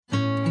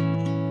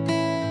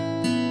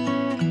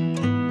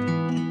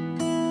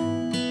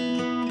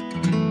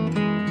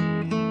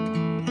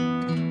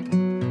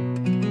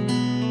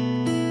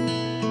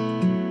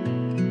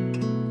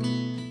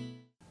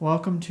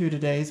Welcome to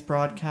today's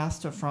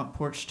broadcast of Front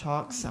Porch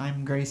Talks.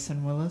 I'm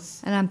Grayson Willis.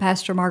 And I'm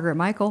Pastor Margaret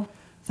Michael.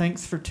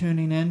 Thanks for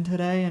tuning in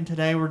today. And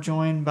today we're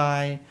joined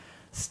by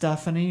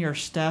Stephanie or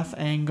Steph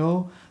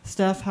Engel.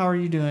 Steph, how are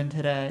you doing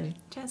today?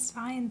 Just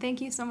fine.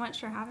 Thank you so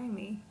much for having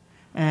me.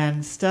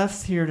 And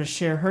Steph's here to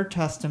share her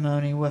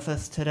testimony with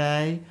us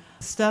today.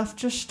 Steph,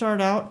 just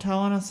start out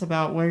telling us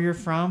about where you're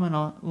from and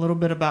a little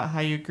bit about how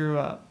you grew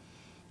up.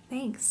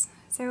 Thanks.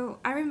 So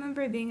I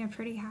remember being a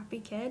pretty happy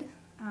kid,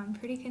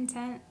 pretty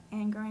content,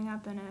 and growing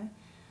up in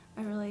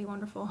a really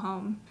wonderful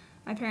home.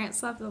 My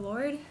parents love the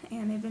Lord,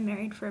 and they've been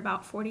married for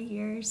about 40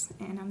 years,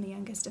 and I'm the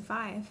youngest of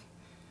 5.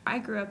 I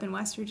grew up in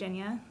West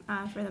Virginia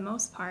for the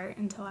most part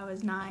until I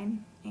was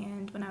 9,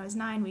 and when I was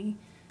 9, we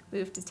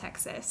moved to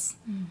Texas.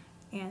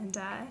 And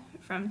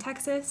from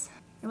Texas,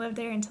 I lived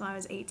there until I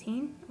was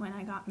 18 when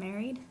I got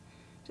married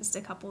just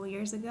a couple of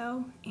years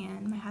ago,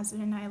 and my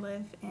husband and I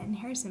live in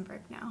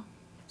Harrisonburg now.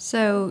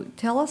 So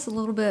tell us a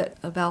little bit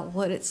about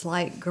what it's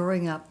like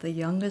growing up the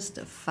youngest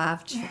of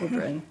 5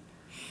 children.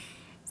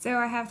 So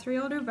I have 3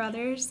 older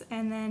brothers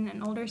and then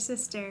an older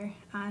sister.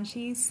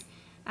 She's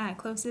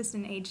closest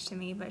in age to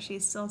me, but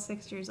she's still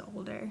 6 years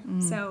older.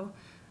 So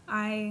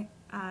I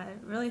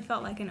really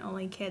felt like an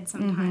only kid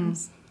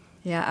sometimes.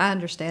 Yeah, I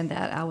understand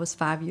that. I was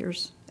 5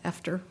 years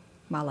after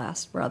my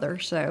last brother,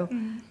 so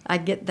I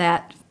get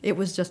that. It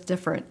was just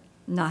different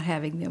not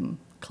having them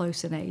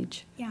close in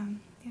age.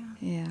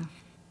 Yeah.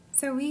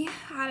 So we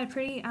had a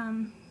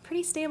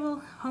pretty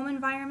stable home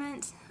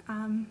environment.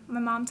 My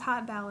mom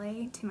taught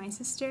ballet to my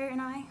sister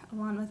and I,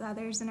 along with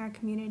others in our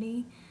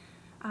community.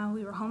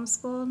 We were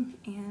homeschooled,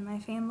 and my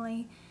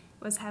family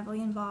was heavily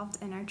involved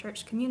in our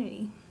church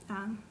community.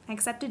 I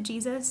accepted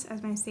Jesus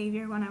as my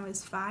Savior when I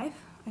was 5.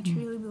 I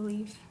truly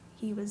believe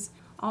He was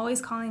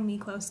always calling me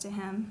close to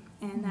Him,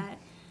 and that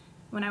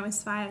when I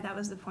was 5, that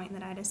was the point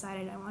that I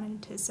decided I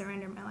wanted to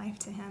surrender my life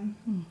to Him.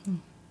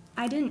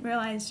 I didn't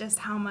realize just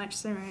how much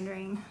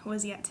surrendering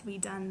was yet to be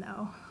done,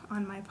 though,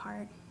 on my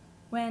part.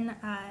 When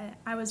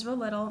I was real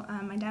little,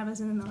 my dad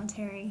was in the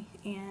military,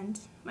 and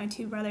my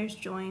 2 brothers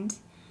joined,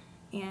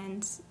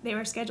 and they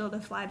were scheduled to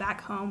fly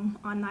back home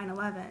on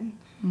 9/11.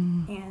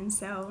 And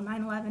so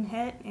 9/11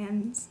 hit,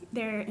 and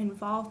their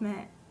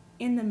involvement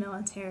in the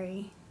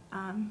military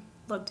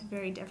looked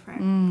very different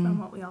from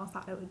what we all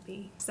thought it would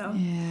be. So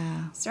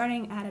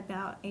starting at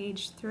about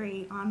age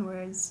 3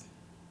 onwards,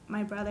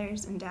 my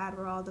brothers and dad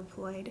were all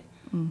deployed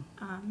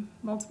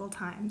multiple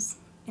times.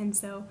 And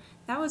so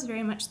that was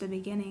very much the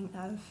beginning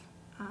of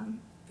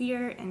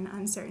fear and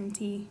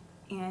uncertainty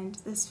and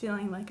this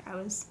feeling like I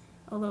was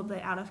a little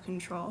bit out of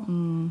control.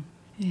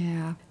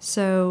 Yeah.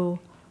 So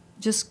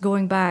just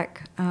going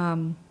back,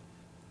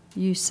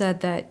 you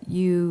said that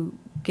you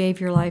gave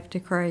your life to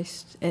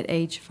Christ at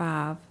age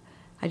 5.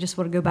 I just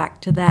want to go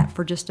back to that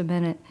for just a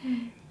minute.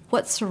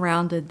 What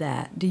surrounded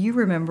that? Do you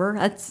remember?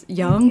 That's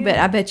young, but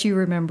I bet you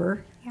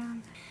remember. Yeah.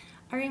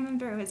 I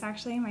remember it was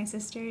actually my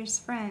sister's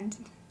friend,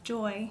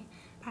 Joy.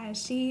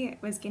 She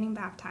was getting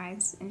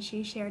baptized, and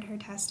she shared her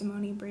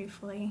testimony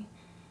briefly.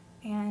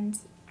 And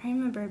I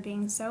remember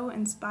being so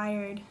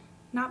inspired,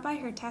 not by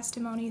her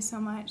testimony so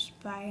much,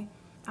 by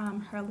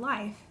her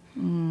life.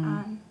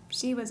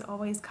 She was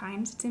always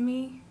kind to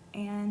me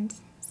and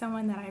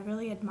someone that I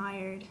really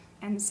admired.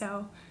 And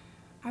so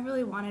I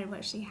really wanted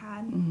what she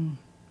had.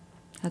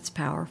 That's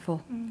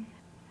powerful.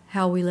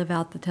 How we live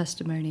out the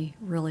testimony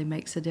really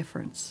makes a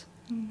difference.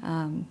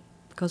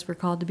 Because we're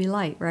called to be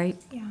light, right?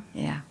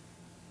 Yeah.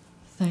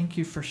 Thank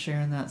you for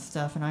sharing that,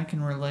 Steph. And I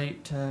can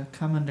relate to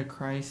coming to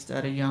Christ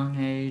at a young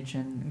age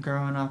and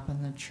growing up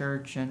in the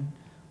church and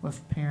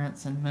with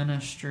parents and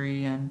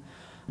ministry. And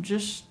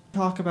just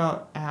talk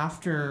about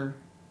after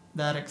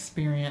that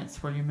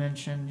experience where you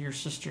mentioned your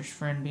sister's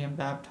friend being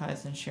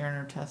baptized and sharing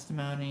her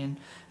testimony and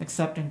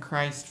accepting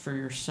Christ for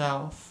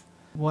yourself,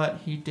 what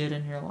He did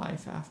in your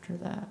life after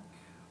that.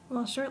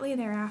 Well, shortly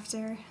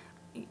thereafter,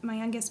 my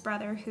youngest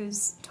brother,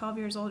 who's 12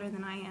 years older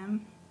than I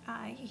am,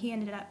 he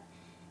ended up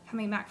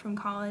coming back from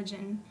college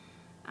and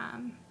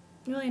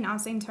really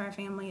announcing to our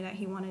family that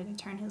he wanted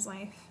to turn his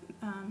life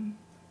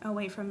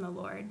away from the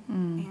Lord.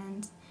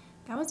 And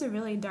that was a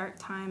really dark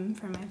time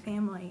for my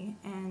family.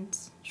 And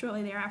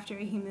shortly thereafter,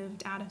 he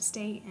moved out of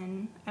state,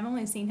 and I've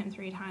only seen him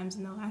 3 times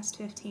in the last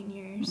 15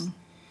 years.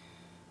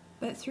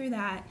 But through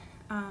that,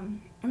 I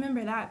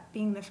remember that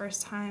being the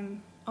first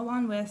time,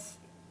 along with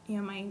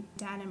my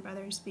dad and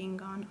brothers being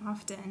gone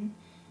often,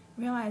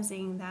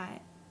 realizing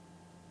that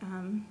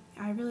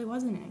I really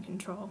wasn't in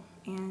control,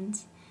 and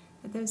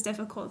that those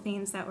difficult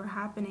things that were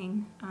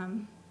happening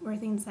were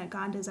things that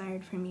God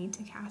desired for me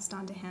to cast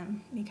onto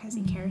Him because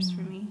He cares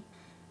for me.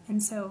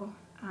 And so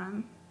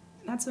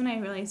that's when I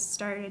really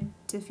started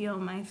to feel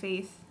my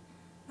faith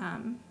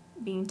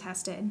being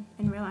tested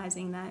and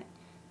realizing that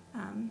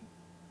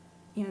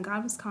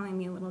God was calling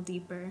me a little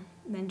deeper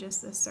than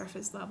just this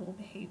surface level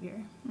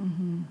behavior.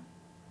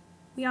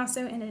 We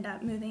also ended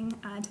up moving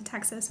to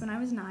Texas when I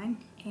was 9,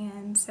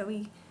 and so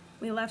we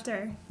left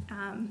our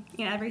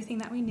everything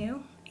that we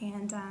knew.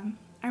 And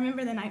I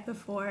remember the night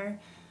before,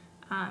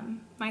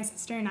 my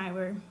sister and I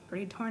were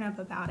pretty torn up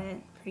about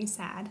it pretty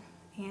sad.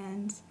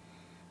 And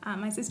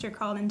my sister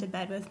crawled into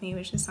bed with me,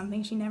 which is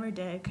something she never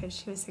did because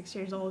she was 6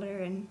 years older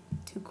and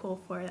too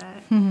cool for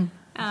that.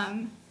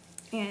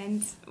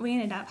 And we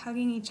ended up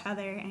hugging each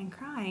other and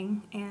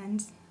crying.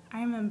 And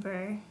I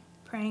remember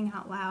praying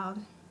out loud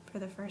for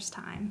the first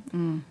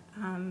time.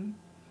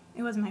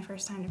 It wasn't my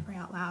first time to pray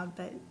out loud,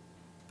 but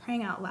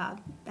praying out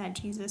loud that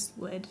Jesus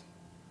would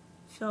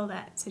fill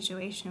that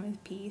situation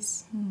with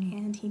peace.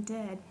 And he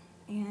did.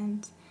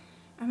 And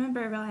I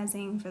remember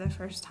realizing for the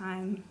first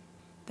time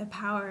the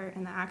power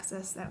and the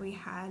access that we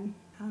had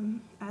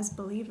as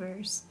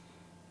believers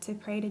to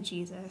pray to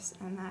Jesus,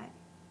 and that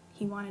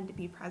he wanted to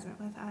be present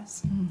with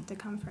us, to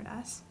comfort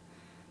us.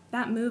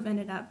 That move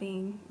ended up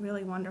being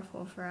really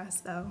wonderful for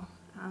us, though.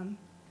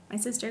 My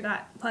sister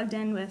got plugged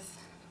in with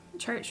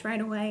church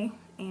right away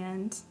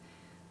and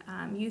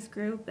youth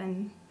group,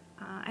 and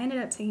I ended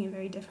up taking a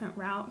very different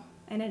route.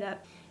 I ended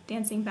up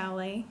dancing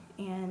ballet,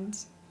 and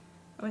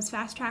I was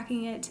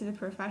fast-tracking it to the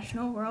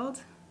professional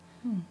world,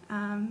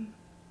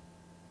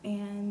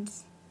 and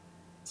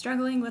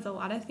struggling with a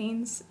lot of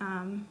things,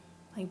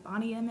 like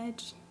body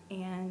image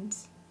and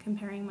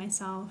comparing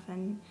myself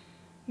and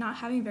not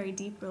having very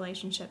deep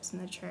relationships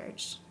in the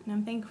church. And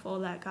I'm thankful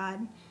that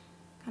God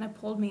kind of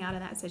pulled me out of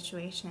that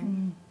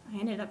situation. I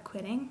ended up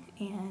quitting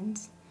and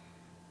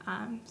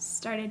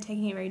started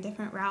taking a very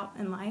different route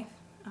in life.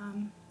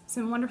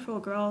 Some wonderful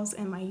girls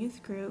in my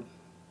youth group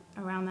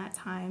around that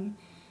time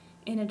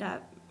ended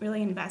up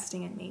really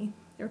investing in me.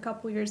 They were a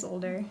couple years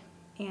older,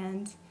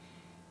 and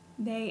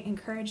they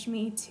encouraged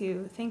me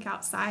to think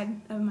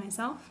outside of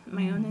myself,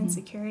 my own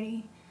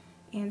insecurity,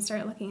 and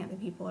start looking at the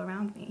people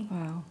around me.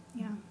 Wow.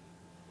 Yeah.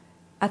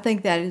 I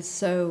think that is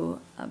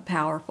so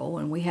powerful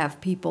when we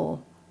have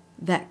people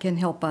that can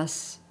help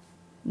us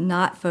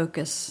not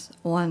focus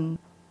on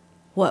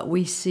what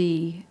we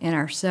see in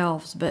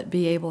ourselves, but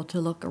be able to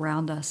look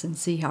around us and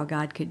see how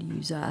God could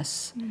use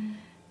us.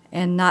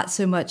 And not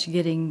so much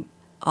getting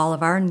all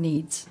of our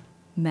needs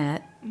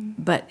met,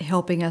 but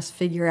helping us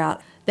figure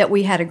out that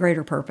we had a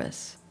greater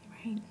purpose.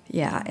 Right.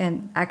 Yeah,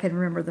 and I can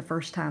remember the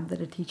first time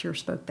that a teacher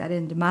spoke that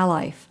into my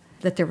life,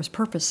 that there was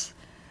purpose.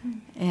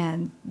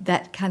 And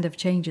that kind of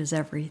changes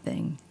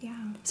everything.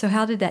 Yeah. So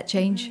how did that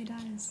change? It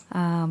really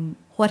does.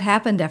 What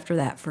happened after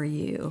that for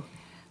you?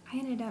 I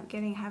ended up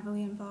getting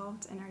heavily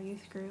involved in our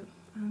youth group.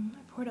 I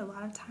poured a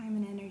lot of time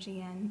and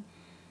energy in,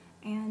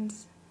 and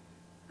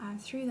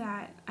through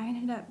that, I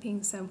ended up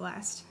being so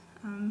blessed.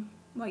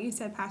 What you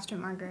said, Pastor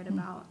Margaret,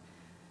 about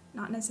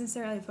not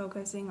necessarily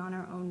focusing on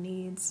our own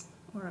needs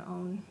or our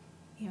own,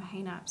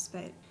 hang-ups,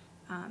 but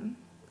kind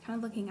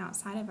of looking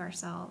outside of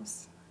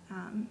ourselves.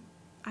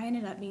 I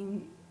ended up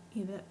being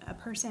a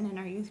person in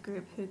our youth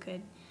group who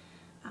could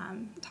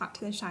talk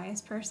to the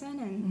shyest person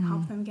and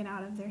help them get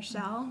out of their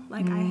shell,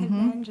 like I had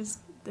been just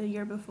the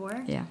year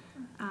before. Yeah.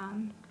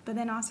 But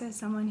then also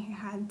someone who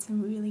had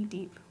some really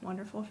deep,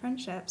 wonderful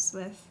friendships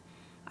with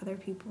other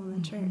people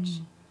in the church.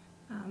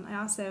 I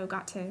also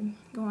got to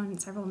go on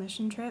several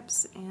mission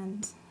trips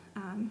and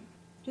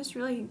just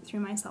really threw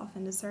myself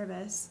into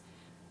service.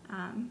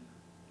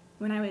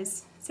 When I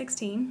was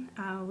 16,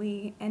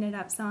 we ended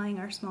up selling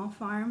our small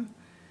farm,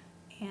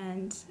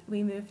 and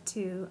we moved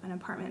to an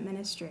apartment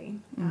ministry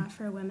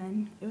for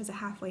women. It was a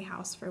halfway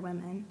house for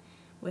women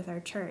with our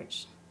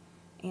church,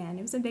 and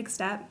it was a big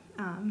step.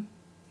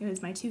 It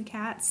was my 2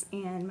 cats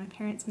and my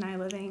parents and I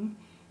living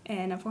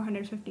in a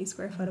 450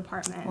 square foot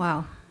apartment.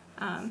 Wow.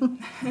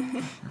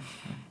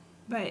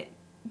 But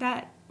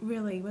that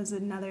really was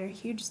another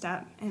huge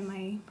step in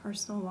my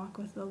personal walk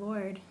with the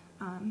Lord,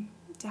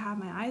 to have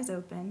my eyes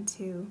open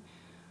to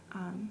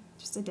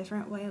just a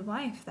different way of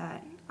life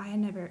that I had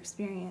never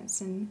experienced.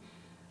 And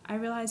I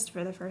realized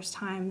for the first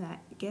time that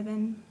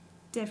given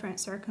different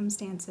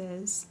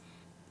circumstances,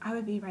 I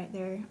would be right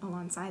there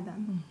alongside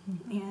them.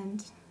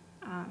 And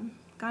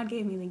God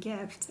gave me the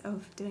gift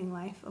of doing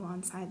life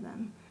alongside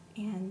them.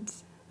 And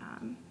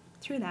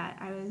through that,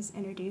 I was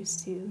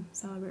introduced to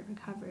Celebrate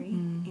Recovery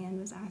and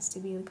was asked to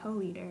be the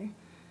co-leader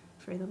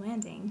for the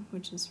Landing,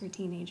 which is for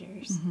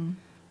teenagers.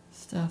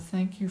 Steph,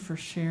 thank you for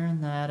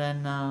sharing that.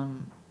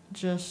 And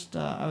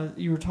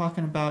you were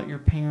talking about your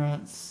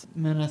parents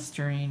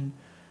ministering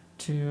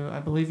to, I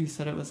believe you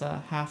said it was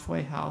a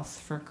halfway house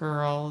for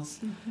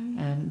girls,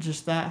 and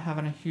just that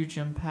having a huge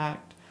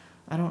impact.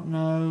 I don't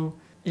know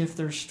if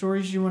there's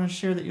stories you want to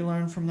share that you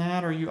learned from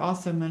that, or you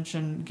also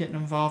mentioned getting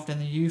involved in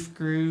the youth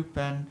group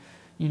and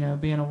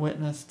being a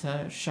witness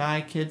to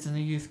shy kids in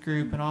the youth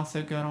group and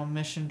also going on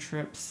mission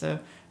trips. So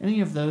any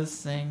of those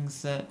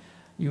things that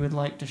you would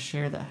like to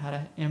share that had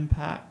an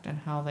impact and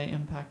how they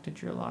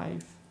impacted your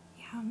life?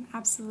 Yeah,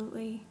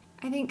 absolutely.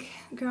 I think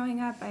growing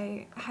up,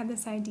 I had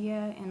this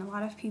idea, and a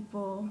lot of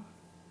people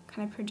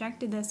kind of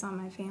projected this on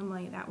my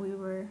family, that we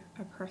were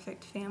a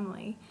perfect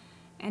family.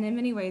 And in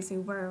many ways we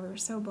were. We were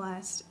so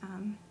blessed.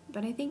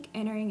 But I think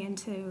entering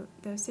into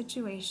those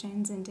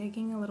situations and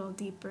digging a little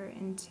deeper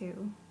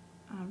into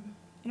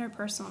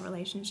interpersonal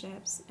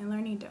relationships and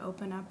learning to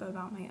open up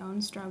about my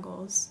own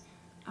struggles,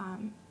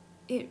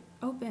 it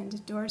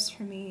opened doors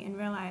for me and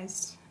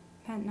realized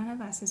that none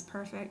of us is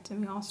perfect,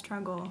 and we all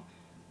struggle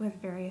with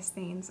various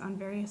things on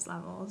various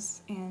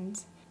levels. And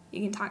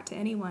you can talk to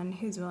anyone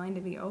who's willing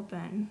to be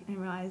open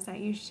and realize that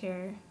you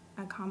share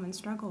a common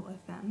struggle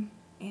with them.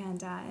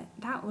 And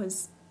that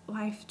was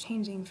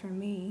life-changing for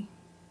me,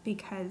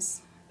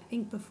 because I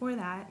think before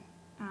that,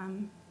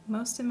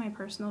 most of my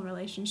personal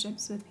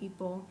relationships with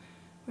people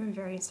were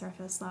very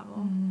surface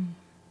level.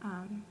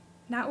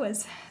 That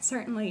was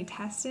certainly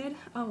tested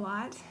a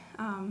lot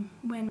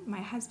when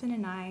my husband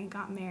and I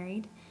got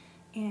married,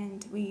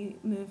 and we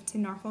moved to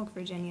Norfolk,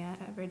 Virginia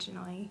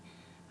originally.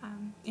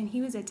 And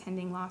he was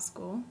attending law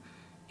school,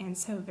 and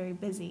so very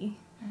busy.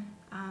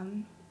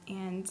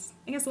 And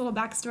I guess a little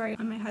backstory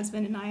on my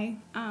husband and I.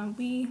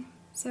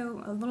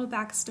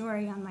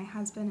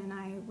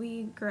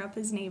 We grew up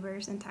as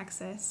neighbors in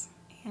Texas,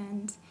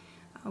 and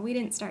we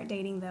didn't start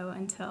dating, though,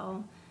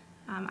 until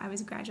I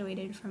was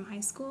graduated from high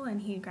school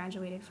and he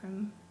graduated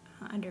from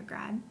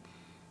undergrad.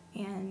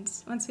 And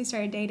once we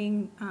started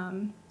dating,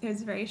 it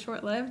was very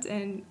short-lived,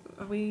 and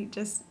we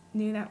just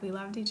knew that we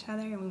loved each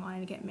other and we wanted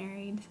to get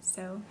married.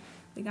 So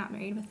we got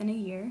married within a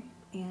year,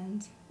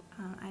 and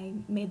I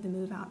made the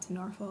move out to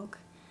Norfolk,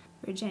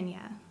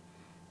 Virginia,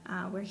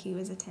 where he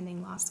was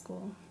attending law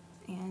school.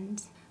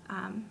 And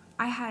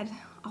I had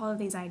all of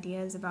these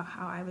ideas about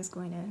how I was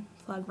going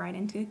to plug right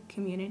into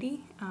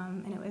community,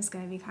 and it was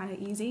going to be kind of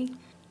easy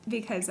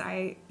because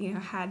I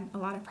had a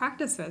lot of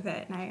practice with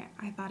it, and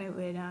I thought it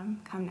would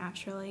come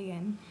naturally.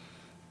 And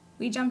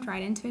we jumped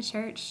right into a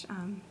church.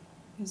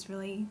 It was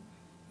really,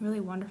 really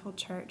wonderful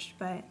church,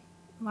 but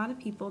a lot of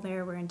people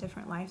there were in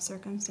different life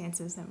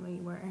circumstances than we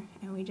were,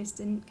 and we just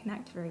didn't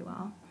connect very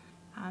well.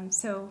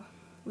 So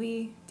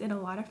we did a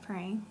lot of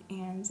praying,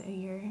 and a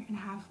year and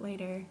a half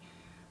later,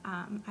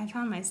 I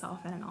found myself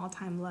at an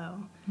all-time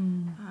low.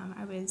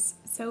 I was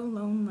so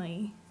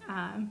lonely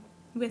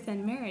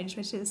within marriage,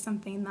 which is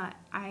something that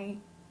I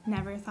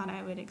never thought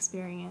I would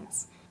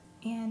experience.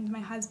 And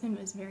my husband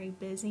was very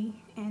busy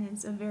and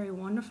is a very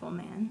wonderful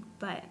man,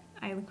 but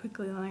I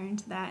quickly learned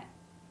that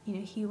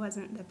he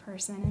wasn't the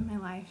person in my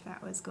life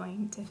that was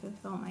going to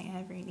fulfill my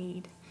every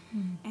need,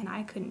 and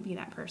I couldn't be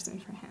that person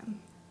for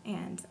him.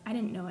 And I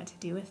didn't know what to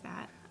do with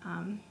that.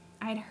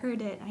 I'd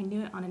heard it, I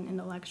knew it on an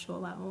intellectual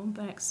level,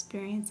 but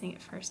experiencing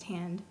it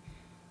firsthand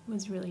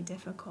was really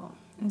difficult,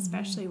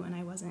 especially when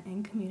I wasn't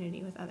in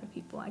community with other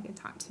people I could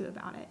talk to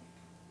about it.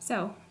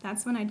 So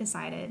that's when I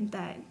decided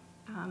that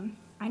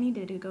I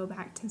needed to go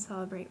back to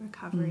Celebrate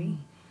Recovery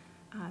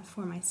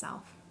for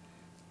myself.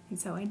 And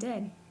so I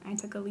did. I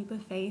took a leap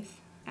of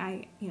faith.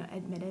 I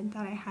admitted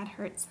that I had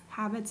hurts,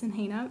 habits, and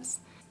hang-ups,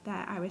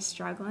 that I was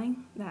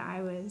struggling, that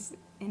I was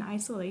in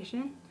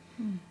isolation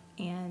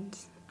and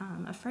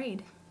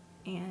afraid.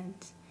 And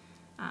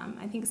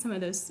I think some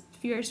of those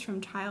fears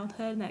from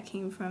childhood that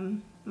came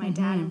from my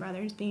dad and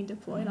brothers being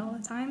deployed all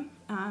the time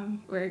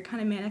were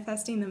kind of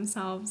manifesting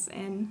themselves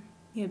in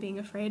being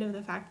afraid of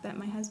the fact that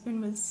my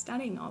husband was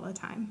studying all the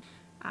time.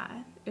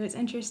 It was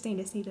interesting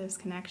to see those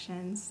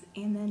connections,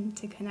 and then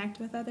to connect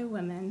with other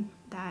women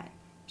that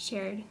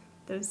shared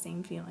those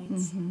same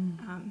feelings.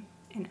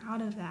 And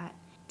out of that,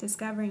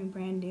 discovering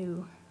brand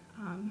new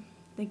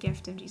the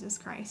gift of Jesus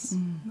Christ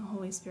and the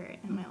Holy Spirit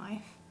in my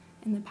life,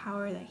 and the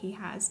power that he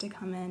has to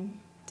come in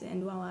to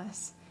indwell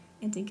us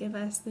and to give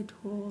us the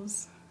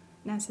tools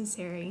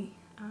necessary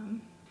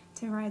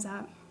to rise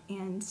up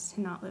and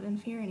to not live in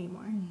fear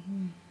anymore.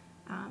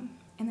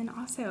 And then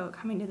also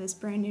coming to this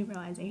brand new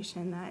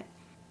realization that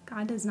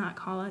God does not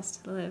call us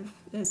to live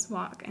this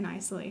walk in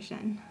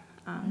isolation,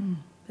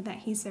 but that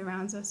he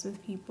surrounds us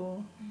with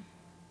people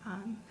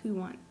who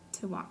want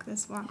to walk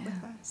this walk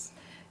with us.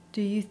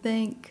 Do you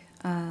think,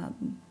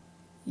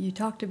 you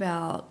talked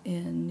about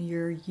in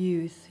your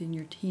youth, in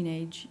your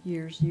teenage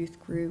years youth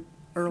group,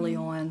 early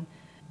on,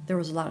 there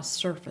was a lot of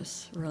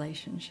surface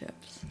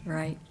relationships,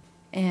 right?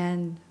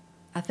 And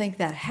I think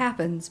that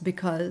happens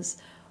because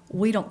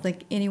we don't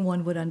think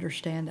anyone would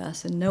understand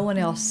us, and no one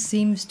else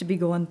seems to be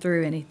going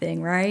through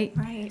anything, right?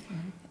 Right.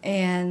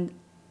 And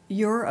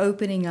you're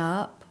opening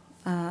up,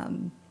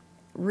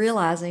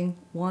 realizing,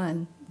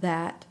 one,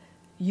 that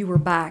you were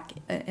back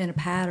in a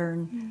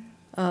pattern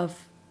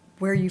of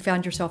where you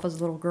found yourself as a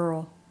little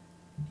girl,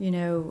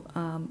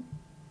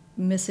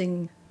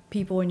 missing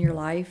people in your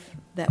life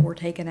that were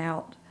taken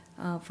out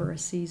for a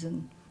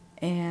season,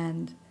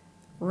 and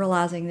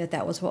realizing that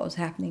that was what was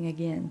happening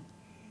again.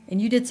 And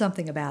you did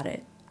something about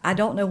it. I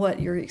don't know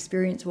what your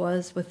experience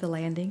was with the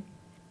landing,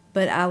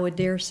 but I would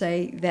dare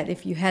say that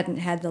if you hadn't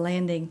had the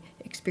landing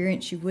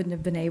experience, you wouldn't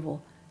have been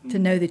able to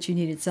know that you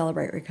needed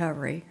Celebrate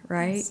Recovery,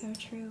 right? That's so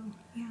true,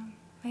 yeah.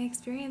 My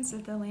experience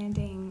with the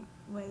landing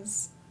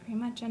was very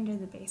much under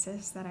the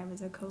basis that I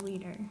was a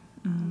co-leader.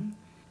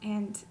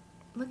 And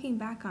looking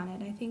back on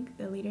it, I think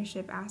the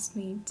leadership asked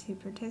me to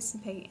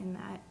participate in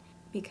that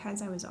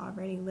because I was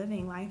already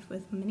living life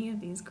with many of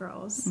these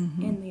girls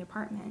in the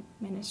apartment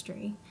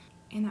ministry,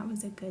 and that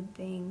was a good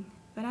thing.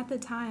 But at the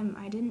time,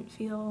 I didn't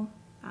feel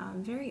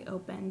very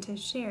open to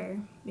share,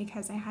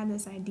 because I had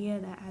this idea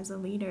that as a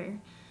leader,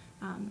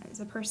 as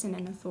a person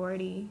in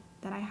authority,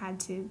 that I had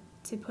to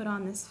to put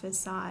on this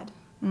facade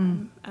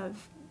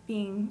of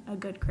being a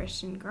good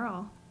Christian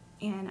girl.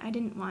 And I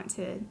didn't want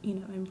to,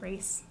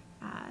 embrace,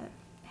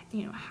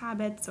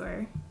 habits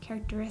or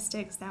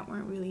characteristics that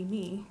weren't really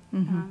me.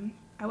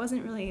 I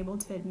wasn't really able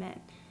to admit,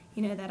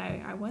 that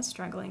I was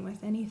struggling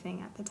with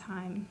anything at the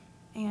time.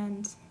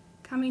 And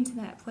coming to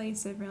that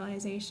place of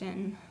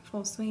realization,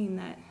 full swing,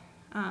 that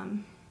I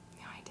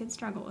did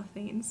struggle with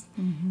things,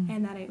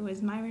 and that it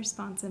was my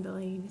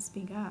responsibility to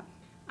speak up,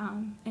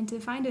 and to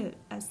find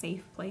a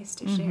safe place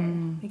to share,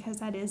 because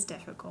that is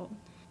difficult.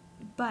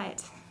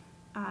 But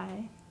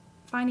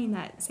finding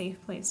that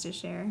safe place to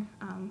share,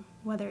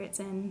 whether it's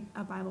in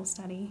a Bible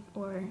study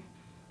or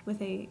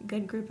with a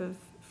good group of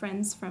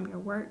friends from your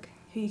work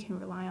who you can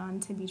rely on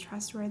to be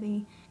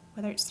trustworthy,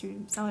 whether it's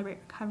through Celebrate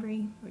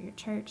Recovery or your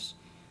church,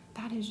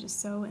 that is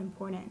just so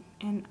important.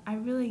 And I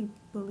really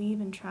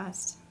believe and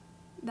trust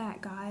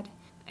that God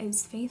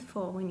is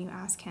faithful when you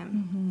ask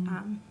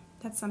him.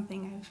 That's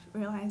something I've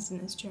realized in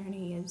this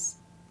journey is,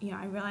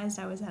 I realized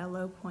I was at a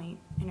low point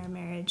in our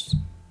marriage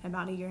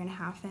about 1.5 years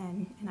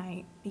in, and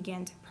I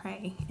began to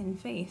pray in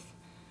faith,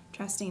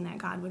 trusting that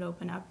God would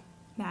open up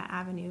that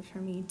avenue for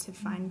me to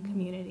find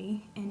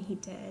community, and he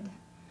did.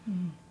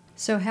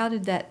 So how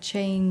did that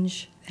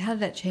change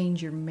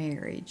your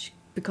marriage?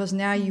 Because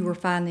now you were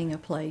finding a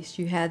place.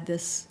 You had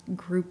this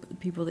group of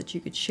people that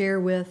you could share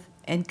with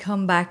and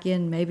come back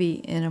in maybe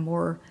in a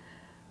more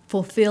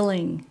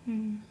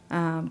fulfilling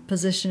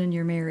position in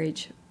your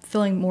marriage,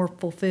 feeling more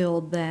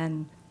fulfilled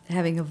than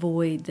having a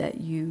void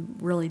that you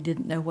really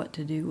didn't know what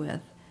to do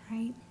with.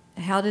 Right.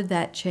 How did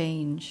that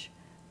change?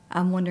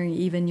 I'm wondering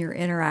even your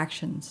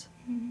interactions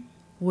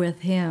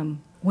with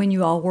him when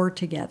you all were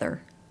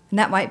together. And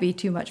that might be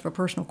too much of a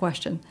personal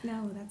question.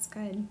 No, that's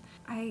good.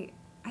 I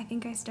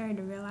think I started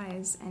to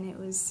realize, and it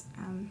was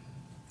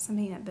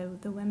something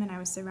that the women I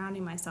was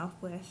surrounding myself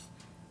with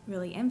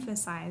really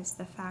emphasized,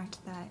 the fact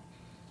that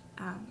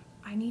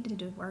I needed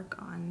to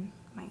work on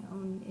my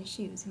own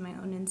issues and my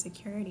own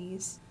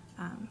insecurities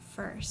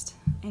first,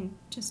 and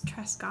just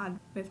trust God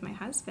with my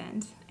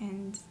husband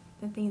and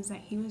the things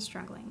that he was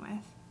struggling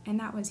with. And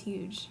that was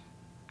huge.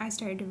 I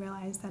started to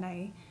realize that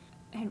I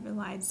had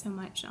relied so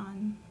much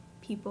on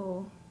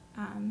people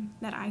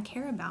that I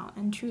care about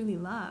and truly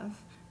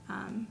love.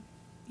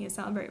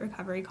 Celebrate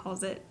Recovery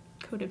calls it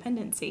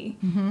codependency.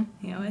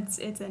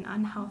 It's an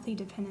unhealthy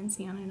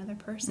dependency on another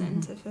person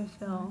to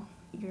fulfill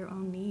your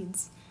own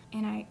needs.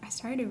 And I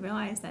started to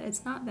realize that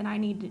it's not that I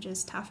need to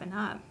just toughen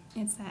up,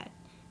 it's that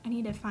I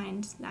need to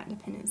find that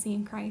dependency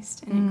in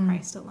Christ and in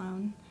Christ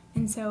alone.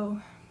 And so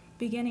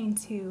beginning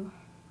to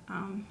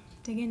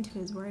dig into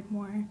his word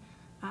more,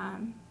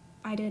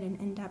 I did an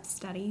in-depth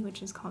study,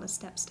 which is called a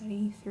step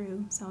study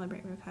through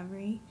Celebrate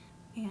Recovery,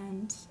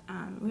 and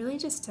really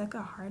just took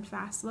a hard,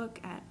 fast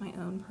look at my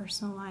own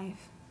personal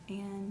life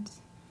and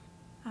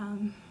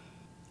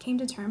came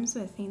to terms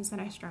with things that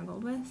I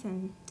struggled with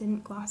and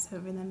didn't gloss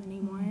over them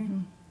anymore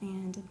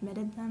and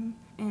admitted them.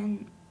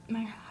 And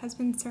my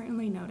husband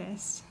certainly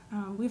noticed.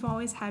 We've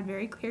always had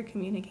very clear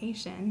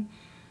communication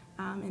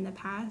in the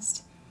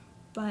past,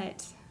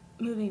 but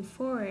moving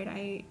forward,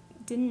 I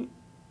didn't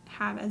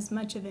have as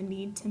much of a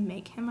need to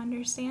make him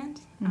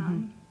understand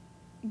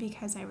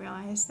because I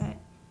realized that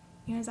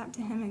it's up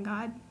to him and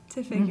God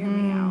to figure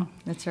me out.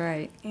 That's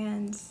right.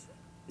 And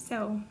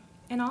so,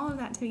 and all of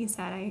that to be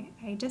said,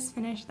 I just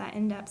finished that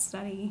in-depth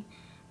study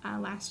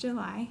last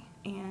July,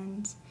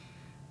 and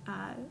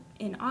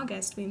in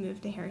August we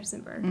moved to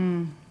Harrisonburg.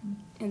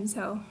 And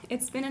so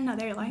it's been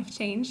another life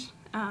change.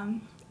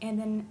 And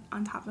then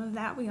on top of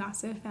that, we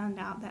also found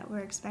out that we're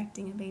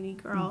expecting a baby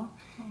girl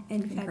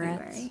in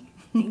February.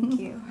 Thank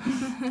you.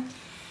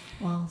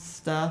 Well,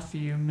 Steph,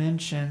 you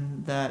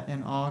mentioned that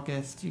in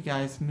August you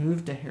guys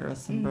moved to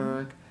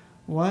Harrisonburg.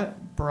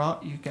 What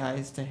brought you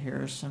guys to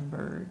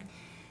Harrisonburg?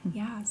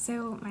 Yeah,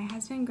 so my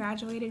husband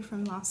graduated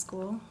from law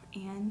school,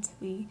 and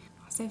we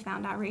also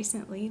found out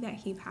recently that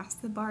he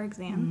passed the bar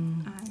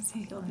exam, so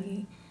he'll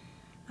be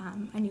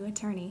a new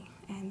attorney,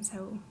 and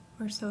so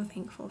we're so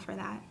thankful for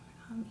that.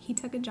 He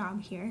took a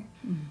job here,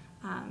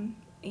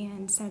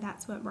 and so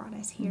that's what brought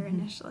us here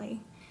initially.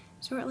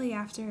 Shortly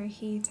after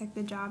he took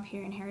the job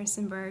here in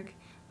Harrisonburg,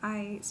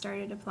 I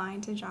started applying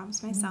to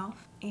jobs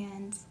myself,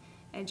 and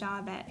a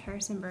job at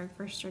Harrisonburg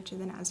First Church of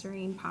the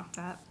Nazarene popped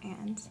up,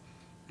 and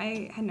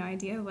I had no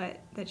idea what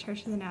the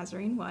Church of the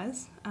Nazarene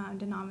was,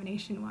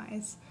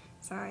 denomination-wise.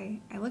 So I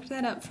looked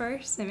that up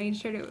first and made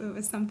sure it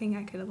was something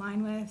I could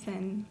align with,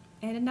 and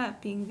ended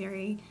up being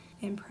very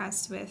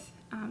impressed with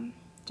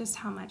just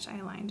how much I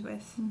aligned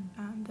with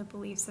the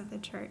beliefs of the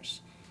church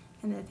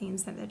and the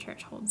things that the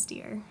church holds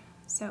dear.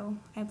 So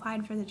I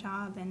applied for the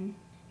job and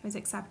was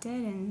accepted,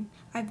 and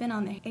I've been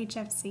on the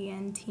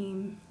HFCN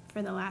team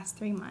for the last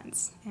 3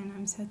 months, and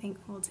I'm so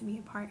thankful to be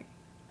a part.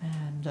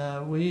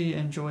 And we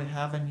enjoy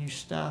having you,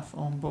 Steph,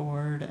 on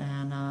board.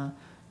 And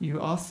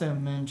you also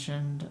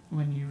mentioned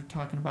when you were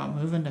talking about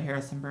moving to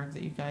Harrisonburg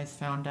that you guys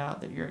found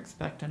out that you're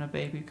expecting a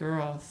baby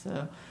girl.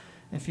 So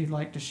if you'd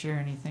like to share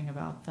anything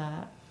about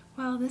that.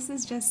 Well, this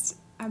is just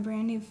a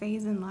brand new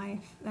phase in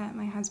life that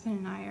my husband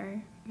and I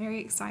are very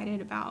excited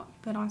about,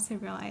 but also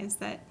realize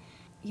that,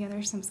 yeah,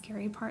 there's some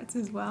scary parts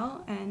as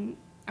well, and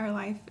our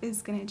life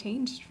is going to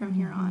change from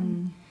here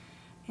on.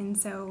 And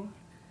so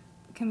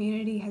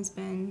community has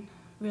been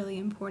really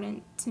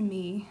important to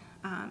me,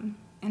 and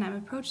I'm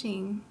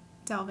approaching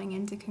delving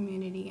into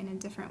community in a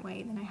different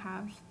way than I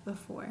have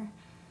before.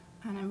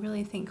 And I'm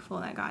really thankful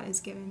that God has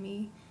given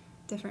me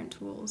different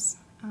tools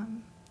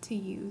to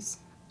use,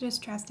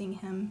 just trusting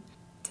Him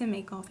to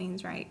make all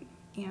things right,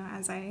 you know,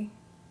 as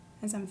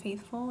I'm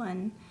faithful.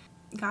 And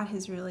God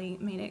has really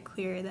made it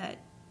clear that,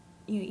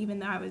 you know, even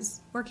though I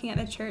was working at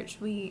a church,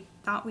 we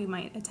thought we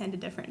might attend a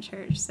different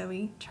church, so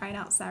we tried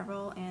out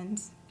several,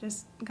 and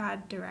just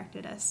God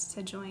directed us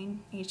to join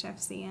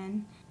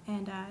HFCN,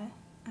 and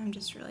I'm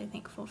just really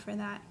thankful for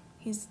that.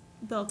 He's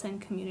built in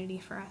community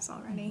for us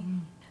already.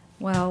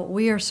 Well,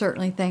 we are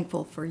certainly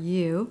thankful for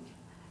you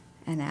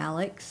and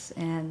Alex,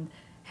 and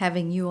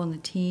having you on the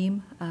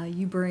team.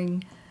 You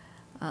bring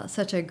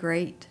such a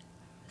great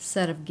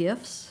set of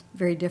gifts,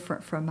 very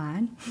different from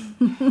mine,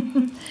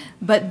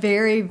 but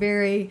very,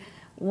 very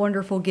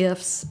wonderful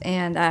gifts.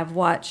 And I've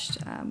watched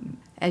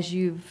as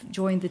you've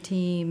joined the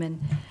team,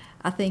 and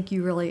I think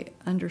you really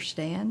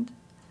understand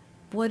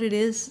what it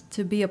is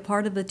to be a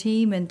part of the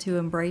team and to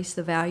embrace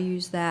the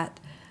values that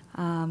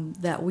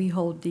that we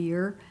hold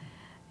dear.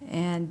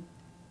 And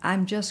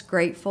I'm just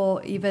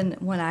grateful, even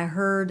when I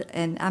heard,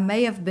 and I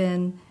may have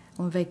been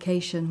on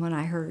vacation when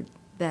I heard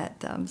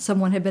that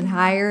someone had been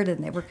hired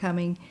and they were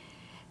coming.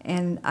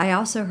 And I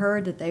also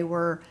heard that they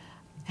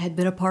had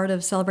been a part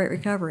of Celebrate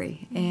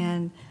Recovery.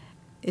 And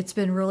it's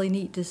been really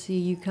neat to see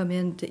you come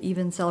in to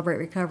even Celebrate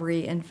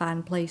Recovery and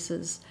find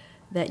places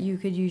that you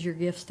could use your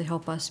gifts to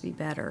help us be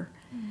better.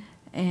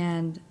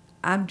 And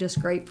I'm just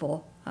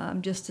grateful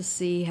just to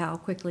see how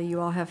quickly you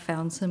all have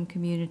found some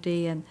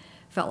community and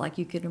felt like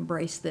you could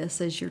embrace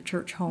this as your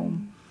church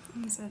home.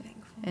 I'm so thankful.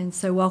 And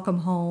so welcome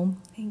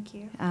home. Thank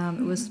you.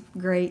 It was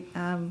great.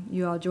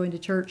 You all joined a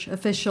church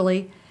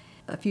officially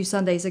a few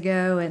Sundays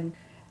ago, and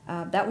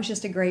that was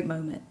just a great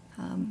moment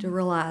to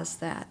realize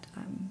that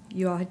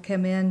you all had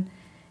come in,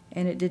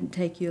 and it didn't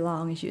take you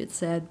long, as you had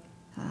said,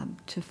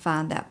 to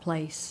find that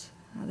place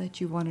that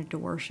you wanted to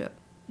worship.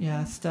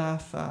 Yeah,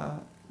 Steph,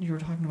 you were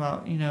talking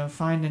about, you know,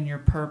 finding your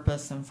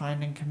purpose and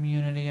finding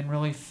community and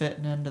really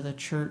fitting into the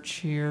church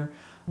here.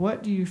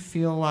 What do you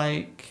feel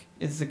like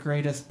is the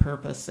greatest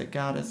purpose that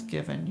God has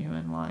given you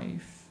in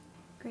life?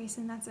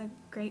 Grayson, that's a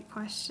great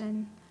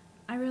question.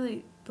 I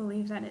really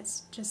believe that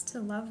it's just to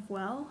love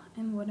well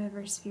in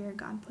whatever sphere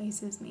God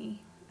places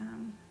me.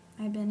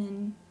 I've been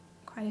in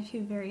quite a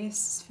few various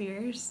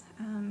spheres.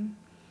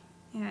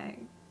 I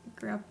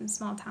grew up in a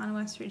small town in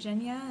West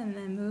Virginia and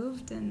then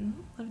moved and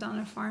lived on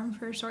a farm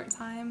for a short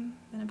time,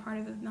 been a part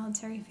of a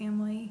military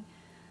family,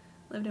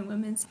 lived in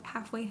women's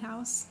halfway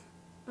house,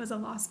 was a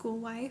law school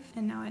wife,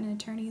 and now an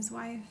attorney's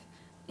wife.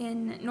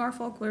 In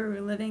Norfolk, where we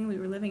were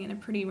living in a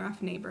pretty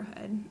rough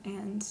neighborhood,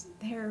 and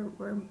there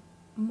were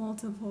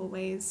multiple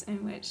ways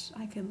in which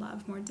I could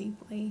love more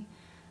deeply,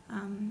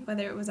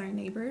 whether it was our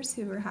neighbors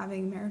who were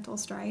having marital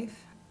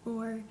strife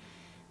or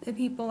the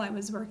people I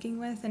was working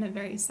with in a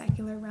very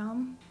secular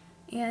realm.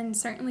 And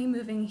certainly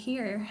moving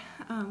here,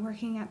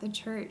 working at the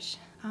church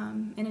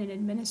in an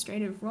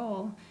administrative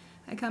role,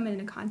 I come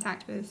into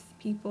contact with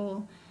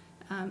people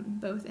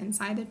both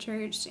inside the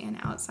church and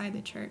outside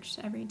the church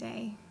every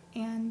day.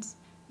 And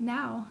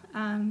now,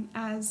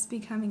 as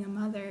becoming a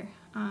mother,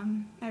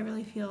 I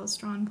really feel a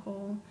strong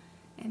pull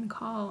and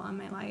call on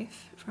my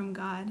life from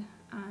God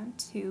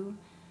to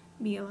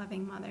be a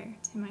loving mother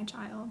to my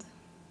child.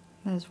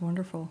 That is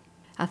wonderful.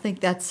 I think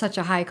that's such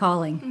a high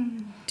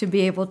calling, to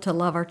be able to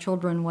love our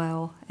children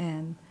well.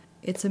 And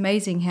it's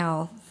amazing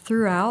how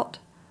throughout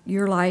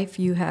your life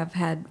you have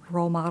had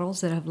role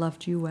models that have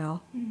loved you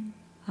well,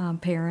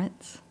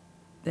 parents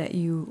that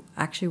you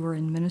actually were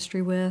in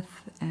ministry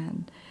with,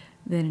 and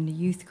then in a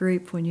youth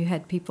group when you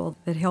had people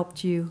that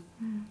helped you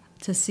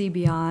to see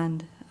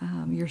beyond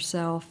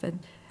yourself. And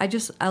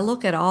I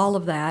look at all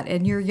of that,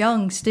 and you're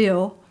young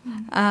still,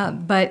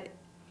 but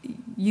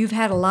you've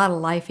had a lot of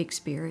life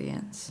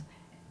experience.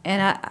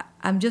 And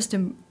I'm just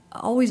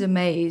always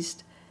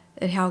amazed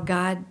at how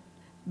God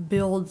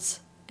builds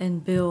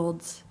and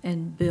builds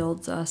and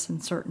builds us in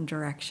certain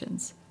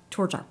directions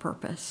towards our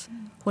purpose.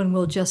 When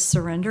we'll just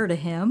surrender to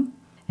Him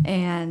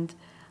and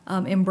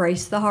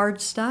embrace the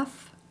hard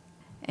stuff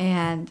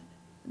and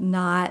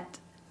not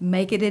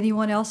make it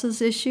anyone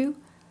else's issue,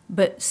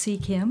 but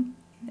seek Him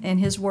and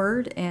His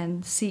Word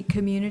and seek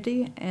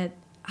community. And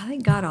I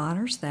think God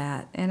honors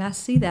that. And I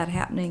see that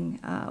happening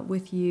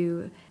with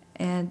you.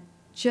 And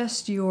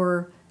just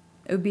your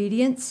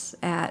obedience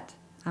at,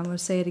 I'm going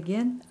to say it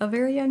again, a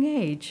very young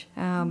age.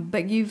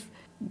 But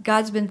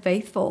God's been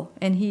faithful,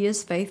 and He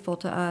is faithful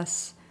to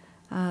us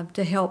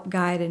to help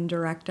guide and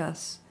direct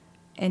us.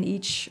 And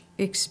each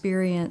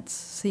experience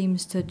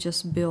seems to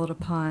just build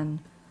upon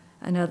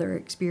another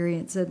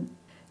experience. And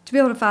to be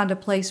able to find a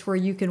place where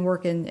you can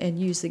work and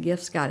use the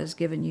gifts God has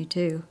given you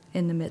too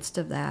in the midst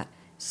of that.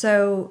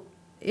 So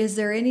is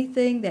there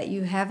anything that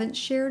you haven't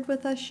shared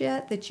with us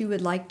yet that you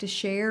would like to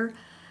share?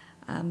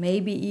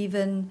 Maybe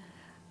even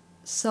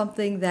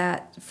something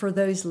that for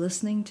those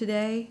listening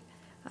today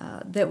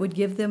that would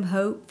give them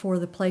hope for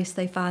the place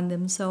they find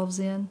themselves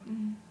in?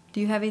 Mm-hmm.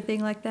 Do you have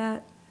anything like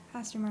that?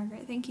 Pastor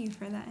Margaret, thank you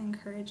for that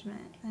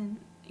encouragement. And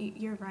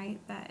you're right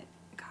that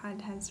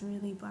God has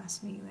really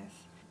blessed me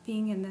with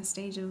being in this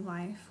stage of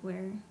life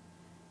where,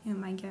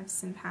 my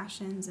gifts and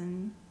passions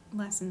and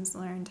lessons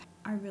learned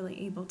are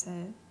really able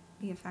to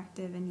be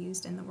effective and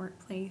used in the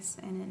workplace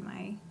and in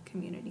my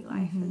community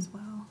life as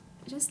well.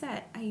 Just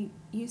that I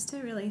used to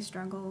really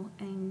struggle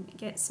and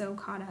get so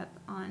caught up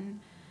on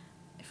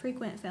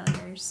frequent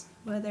failures,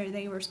 whether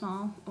they were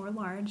small or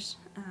large,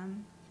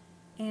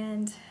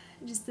 and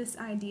just this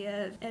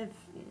idea of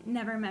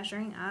never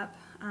measuring up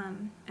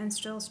and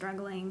still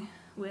struggling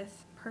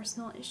with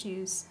personal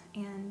issues.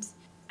 And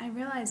I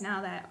realize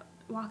now that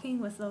walking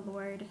with the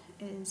Lord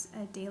is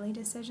a daily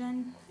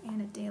decision and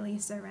a daily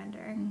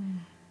surrender.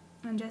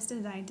 And just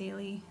as I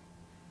daily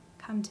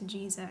come to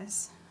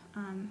Jesus,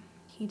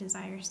 He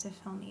desires to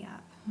fill me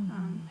up.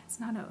 It's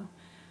not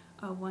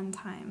a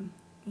one-time,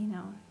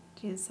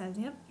 Jesus says,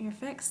 yep, you're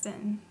fixed,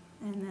 and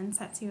then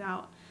sets you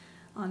out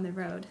on the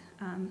road.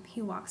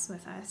 He walks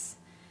with us.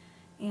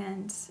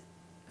 And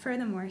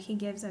furthermore, He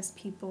gives us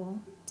people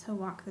to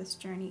walk this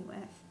journey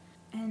with.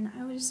 And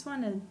I would just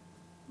want to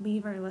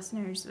leave our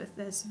listeners with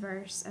this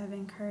verse of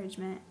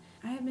encouragement.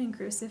 I have been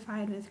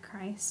crucified with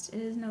Christ.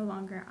 It is no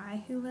longer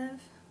I who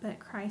live, but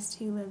Christ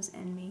who lives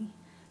in me.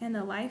 And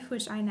the life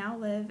which I now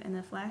live in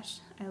the flesh,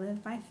 I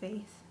live by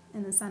faith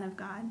in the Son of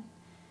God,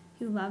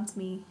 who loved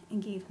me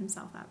and gave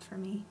Himself up for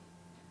me.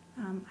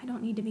 I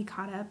don't need to be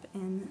caught up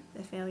in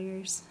the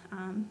failures,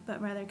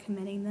 but rather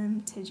committing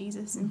them to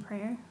Jesus in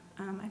prayer.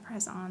 I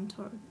press on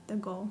toward the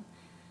goal,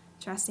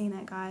 trusting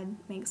that God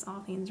makes all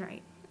things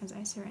right as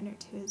I surrender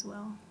to His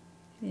will.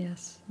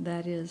 Yes,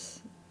 that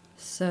is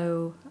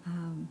so,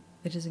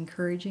 it is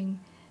encouraging.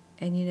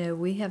 And,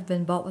 we have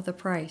been bought with a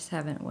price,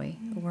 haven't we?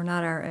 We're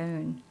not our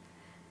own.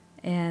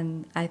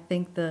 And I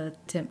think the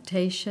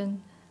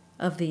temptation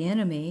of the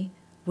enemy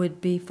would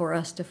be for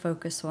us to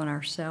focus on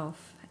ourselves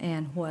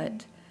and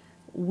what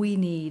we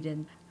need.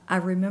 And I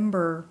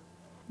remember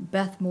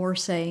Beth Moore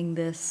saying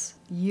this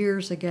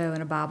years ago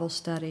in a Bible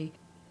study.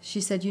 She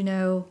said,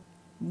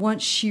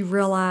 once she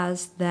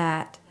realized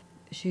that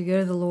she would go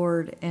to the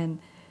Lord and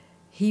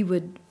He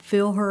would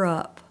fill her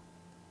up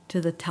to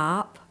the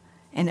top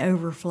and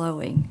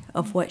overflowing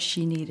of what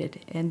she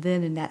needed. And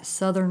then in that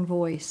southern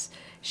voice,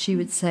 she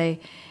would say,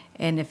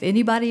 and if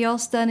anybody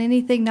else done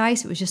anything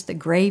nice, it was just the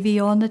gravy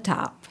on the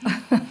top.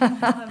 I love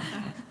that.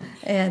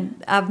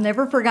 And I've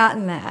never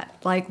forgotten that.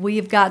 Like, we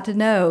have got to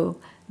know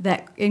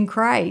that in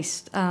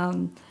Christ,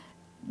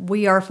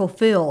 we are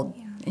fulfilled.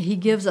 Yeah. He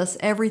gives us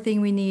everything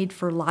we need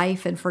for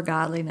life and for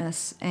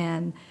godliness.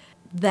 And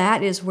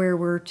that is where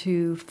we're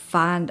to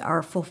find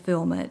our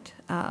fulfillment.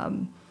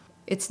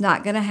 It's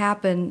not going to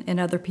happen in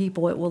other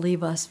people. It will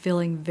leave us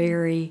feeling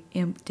very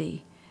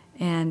empty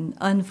and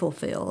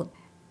unfulfilled.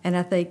 And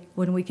I think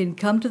when we can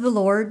come to the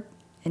Lord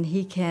and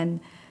He can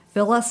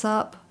fill us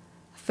up,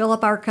 fill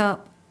up our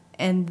cup,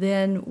 and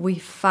then we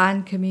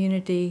find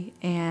community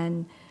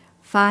and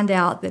find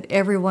out that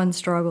everyone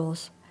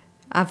struggles.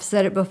 I've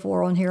said it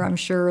before on here, I'm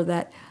sure,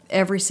 that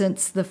ever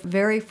since the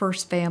very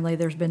first family,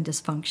 there's been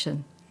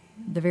dysfunction.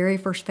 The very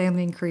first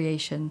family in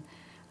creation,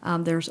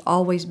 there's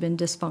always been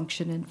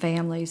dysfunction in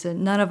families,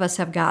 and none of us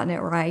have gotten it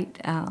right.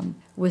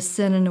 With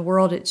sin in the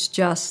world, it's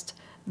just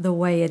the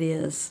way it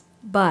is.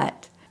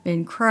 But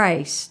in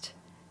Christ,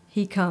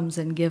 He comes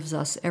and gives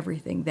us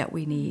everything that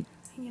we need.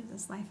 He gives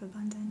us life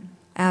abundant.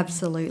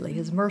 Absolutely.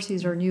 His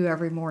mercies are new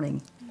every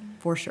morning,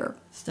 for sure.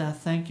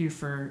 Steph, thank you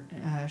for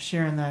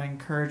sharing that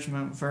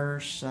encouragement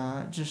verse.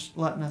 Just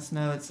letting us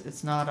know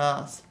it's not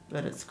us,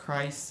 but it's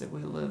Christ that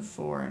we live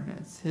for, and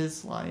it's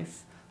His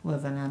life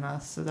living in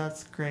us. So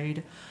that's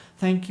great.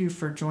 Thank you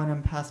for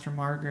joining Pastor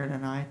Margaret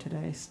and I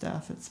today,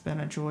 Steph. It's been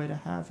a joy to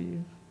have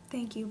you.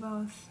 Thank you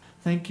both.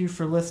 Thank you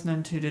for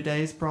listening to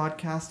today's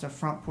broadcast of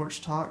Front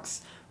Porch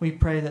Talks. We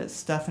pray that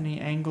Stephanie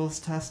Engel's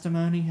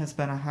testimony has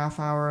been a half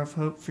hour of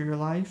hope for your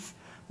life.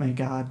 May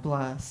God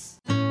bless.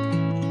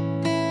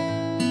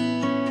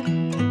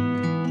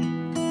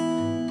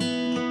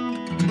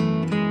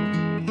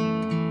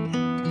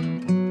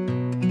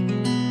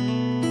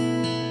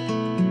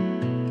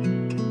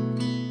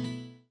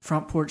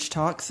 Front Porch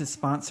Talks is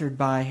sponsored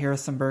by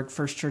Harrisonburg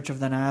First Church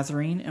of the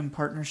Nazarene in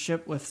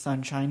partnership with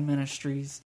Sunshine Ministries.